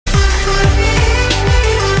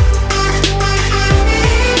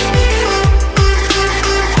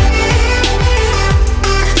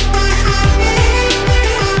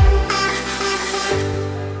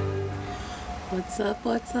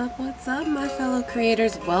What's up, my fellow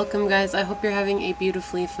creators? Welcome, guys. I hope you're having a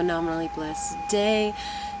beautifully, phenomenally blessed day.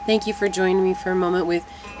 Thank you for joining me for a moment with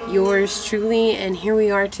yours truly. And here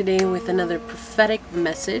we are today with another prophetic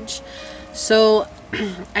message. So,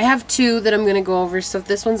 I have two that I'm going to go over. So if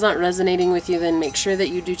this one's not resonating with you, then make sure that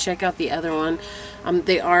you do check out the other one.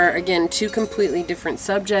 They are, again, two completely different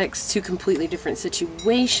subjects, two completely different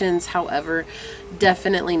situations. However,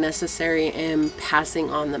 definitely necessary in passing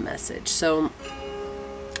on the message. So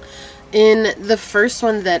in the first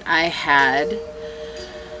one that I had,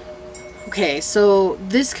 okay, so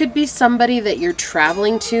this could be somebody that you're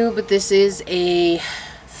traveling to, but this is a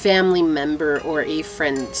family member or a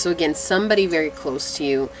friend. So again, somebody very close to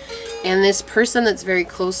you. And this person that's very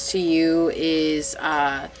close to you is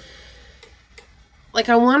like,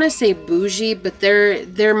 I want to say bougie, but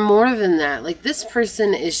they're more than that. Like, this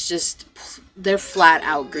person is just, they're flat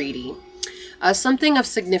out greedy. Something of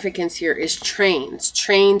significance here is trains.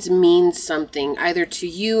 Trains means something either to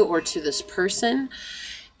you or to this person.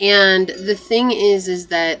 And the thing is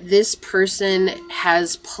that this person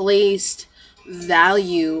has placed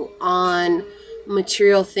value on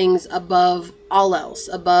material things above all else,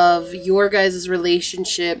 above your guys'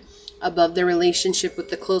 relationship, above their relationship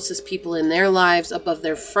with the closest people in their lives, above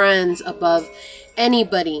their friends, above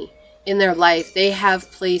anybody in their life. They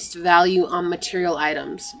have placed value on material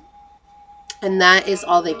items. And that is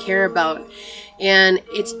all they care about. And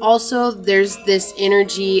it's also, there's this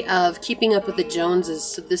energy of keeping up with the Joneses.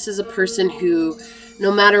 So this is a person who,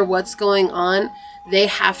 no matter what's going on, they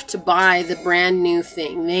have to buy the brand new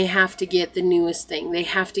thing. They have to get the newest thing. They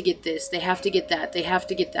have to get this. They have to get that. They have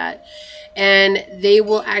to get that. And they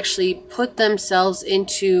will actually put themselves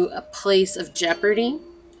into a place of jeopardy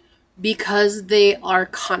because they are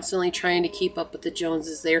constantly trying to keep up with the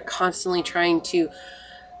Joneses. They are constantly trying to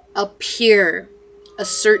appear a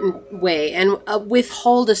certain way and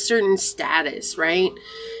withhold a certain status, right?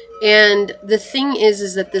 And the thing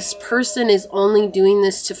is that this person is only doing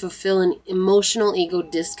this to fulfill an emotional ego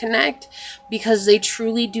disconnect because they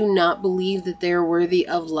truly do not believe that they're worthy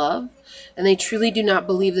of love. And they truly do not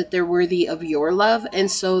believe that they're worthy of your love.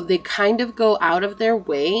 And so they kind of go out of their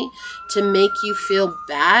way to make you feel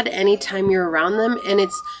bad anytime you're around them. And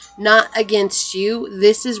it's not against you.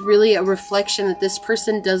 This is really a reflection that this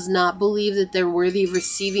person does not believe that they're worthy of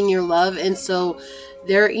receiving your love. And so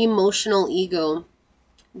their emotional ego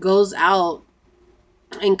goes out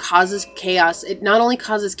and causes chaos. It not only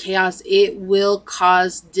causes chaos, it will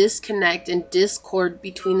cause disconnect and discord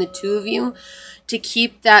between the two of you to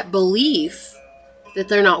keep that belief that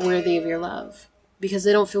they're not worthy of your love because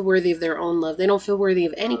they don't feel worthy of their own love. They don't feel worthy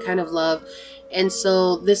of any kind of love. And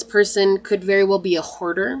so this person could very well be a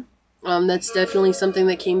hoarder. That's definitely something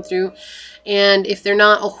that came through. And if they're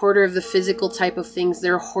not a hoarder of the physical type of things,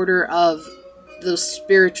 they're a hoarder of those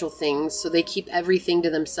spiritual things. So they keep everything to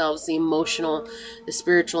themselves, the emotional, the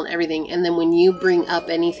spiritual, and everything. And then when you bring up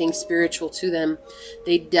anything spiritual to them,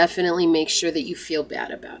 they definitely make sure that you feel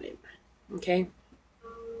bad about it. Okay?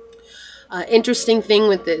 Interesting thing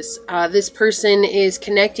with this, this person is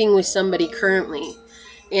connecting with somebody currently,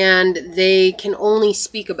 and they can only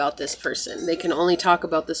speak about this person. They can only talk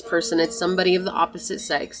about this person. It's somebody of the opposite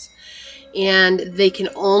sex, and they can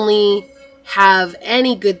only have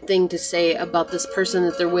any good thing to say about this person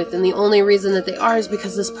that they're with. And the only reason that they are is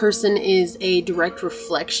because this person is a direct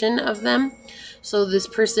reflection of them. So this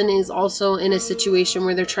person is also in a situation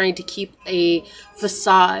where they're trying to keep a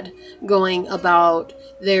facade going about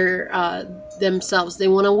their themselves. They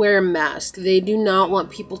want to wear a mask. They do not want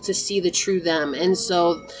people to see the true them. And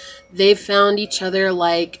so they've found each other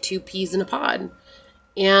like two peas in a pod.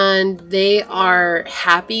 And they are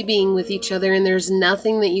happy being with each other, and there's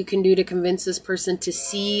nothing that you can do to convince this person to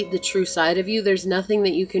see the true side of you. There's nothing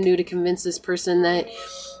that you can do to convince this person that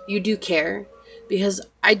you do care, because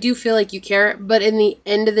I do feel like you care, but in the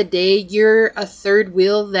end of the day, you're a third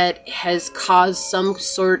wheel that has caused some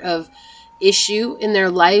sort of issue in their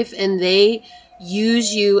life, and they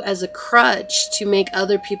use you as a crutch to make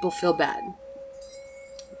other people feel bad.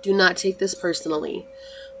 Do not take this personally.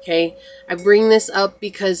 Okay, I bring this up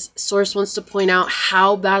because Source wants to point out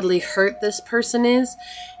how badly hurt this person is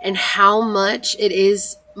and how much it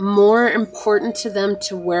is more important to them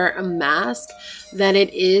to wear a mask than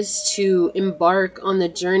it is to embark on the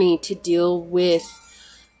journey to deal with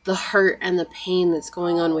the hurt and the pain that's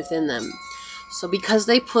going on within them. So because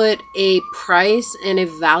they put a price and a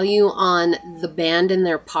value on the band in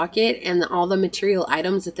their pocket and all the material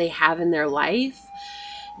items that they have in their life,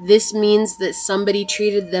 this means that somebody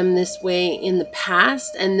treated them this way in the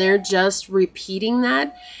past, and they're just repeating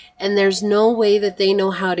that And there's no way that they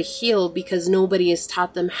know how to heal because nobody has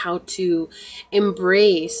taught them how to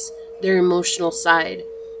embrace their emotional side.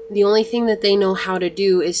 The only thing that they know how to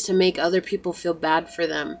do is to make other people feel bad for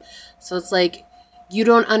them. So it's like, you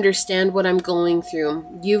don't understand what I'm going through.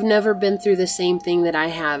 You've never been through the same thing that I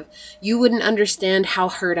have. You wouldn't understand how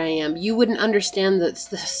hurt I am. You wouldn't understand the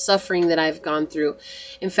suffering that I've gone through.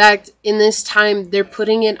 In fact, in this time, they're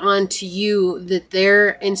putting it on to you that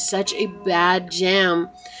they're in such a bad jam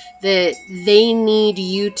that they need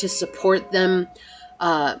you to support them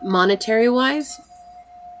monetary wise.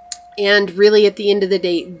 And really, at the end of the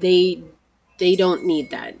day, they don't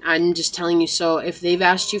need that. I'm just telling you. So if they've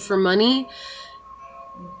asked you for money,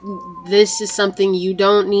 this is something you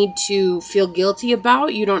don't need to feel guilty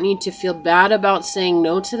about. You don't need to feel bad about saying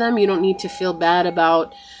no to them. You don't need to feel bad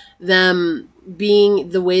about them being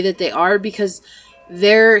the way that they are, because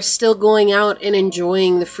they're still going out and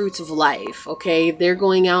enjoying the fruits of life, okay? They're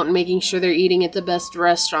going out and making sure they're eating at the best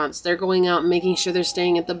restaurants. They're going out and making sure they're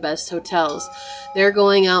staying at the best hotels. They're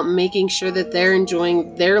going out and making sure that they're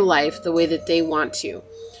enjoying their life the way that they want to.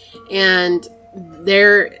 And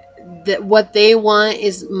what they want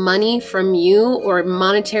is money from you, or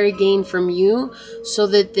monetary gain from you, so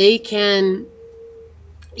that they can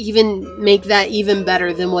even make that even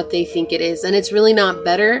better than what they think it is. And it's really not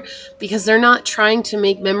better, because they're not trying to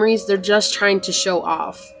make memories, they're just trying to show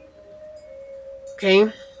off. Okay?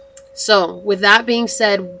 So, with that being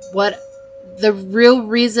said, what the real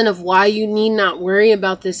reason of why you need not worry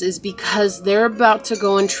about this is because they're about to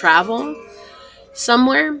go and travel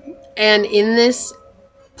somewhere, and in this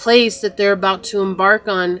place that they're about to embark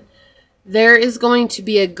on, there is going to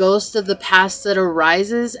be a ghost of the past that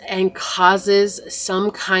arises and causes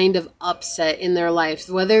some kind of upset in their life.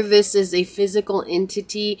 Whether this is a physical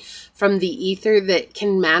entity from the ether that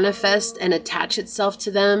can manifest and attach itself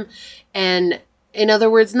to them. And in other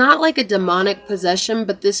words, not like a demonic possession,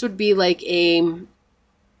 but this would be like a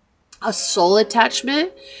soul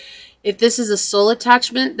attachment. If this is a soul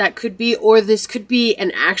attachment, that could be, or this could be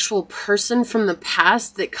an actual person from the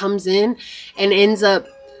past that comes in and ends up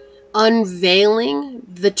unveiling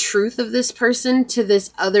the truth of this person to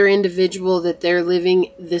this other individual that they're living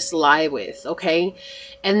this lie with, okay?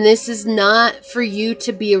 And this is not for you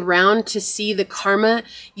to be around to see the karma.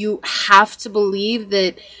 You have to believe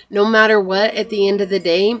that no matter what, at the end of the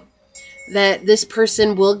day, that this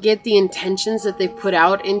person will get the intentions that they put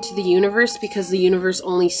out into the universe, because the universe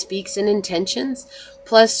only speaks in intentions.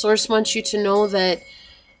 Plus, Source wants you to know that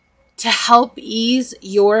to help ease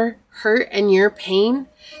your hurt and your pain,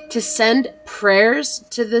 to send prayers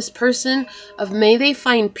to this person of may they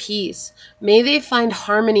find peace, may they find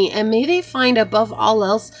harmony, and may they find, above all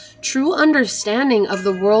else, true understanding of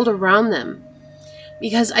the world around them.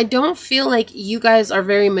 Because I don't feel like you guys are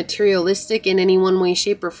very materialistic in any one way,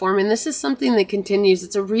 shape, or form. And this is something that continues.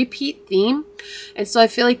 It's a repeat theme. And so I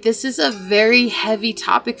feel like this is a very heavy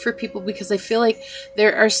topic for people, because I feel like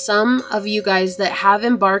there are some of you guys that have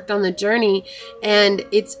embarked on the journey, and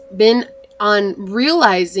it's been on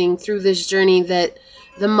realizing through this journey that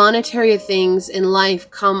the monetary things in life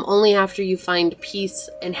come only after you find peace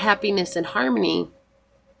and happiness and harmony.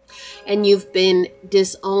 And you've been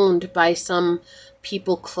disowned by some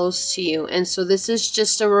people close to you. And so this is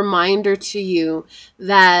just a reminder to you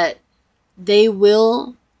that they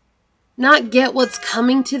will not get what's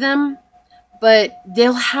coming to them, but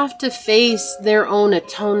they'll have to face their own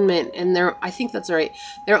atonement and I think that's right,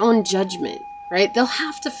 their own judgment, right? They'll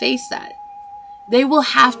have to face that. They will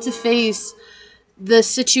have to face the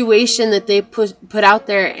situation that they put out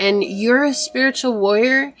there. And you're a spiritual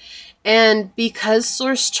warrior, and because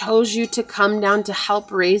Source chose you to come down to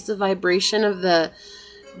help raise the vibration of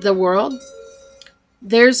the world,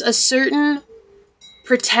 there's a certain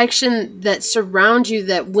protection that surrounds you,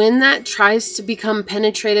 that when that tries to become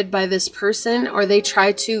penetrated by this person, or they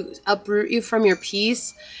try to uproot you from your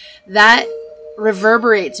peace, that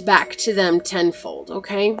reverberates back to them tenfold,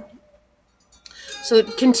 okay? So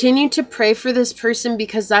continue to pray for this person,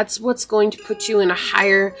 because that's what's going to put you in a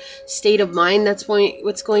higher state of mind. That's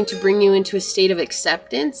what's going to bring you into a state of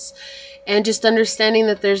acceptance. And just understanding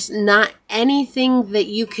that there's not anything that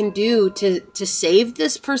you can do to save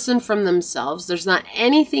this person from themselves. There's not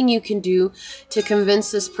anything you can do to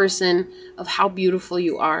convince this person of how beautiful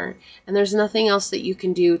you are. And there's nothing else that you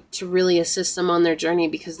can do to really assist them on their journey,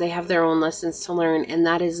 because they have their own lessons to learn, and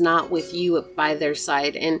that is not with you by their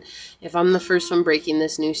side. And if I'm the first one breaking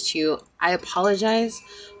this news to you, I apologize.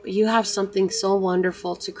 But you have something so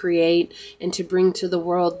wonderful to create and to bring to the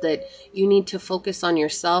world, that you need to focus on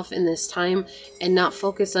yourself in this time, and not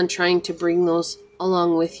focus on trying to bring those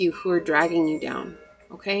along with you who are dragging you down.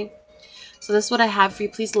 Okay? So this is what I have for you.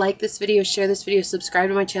 Please like this video, share this video, subscribe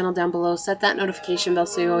to my channel down below, set that notification bell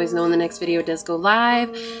so you always know when the next video does go live.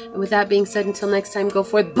 And with that being said, until next time, go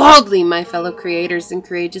forth boldly, my fellow creators, and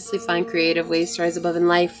courageously find creative ways to rise above in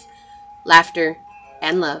life, laughter,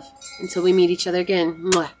 and love. Until we meet each other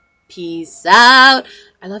again. Mwah. Peace out.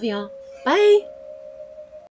 I love y'all. Bye.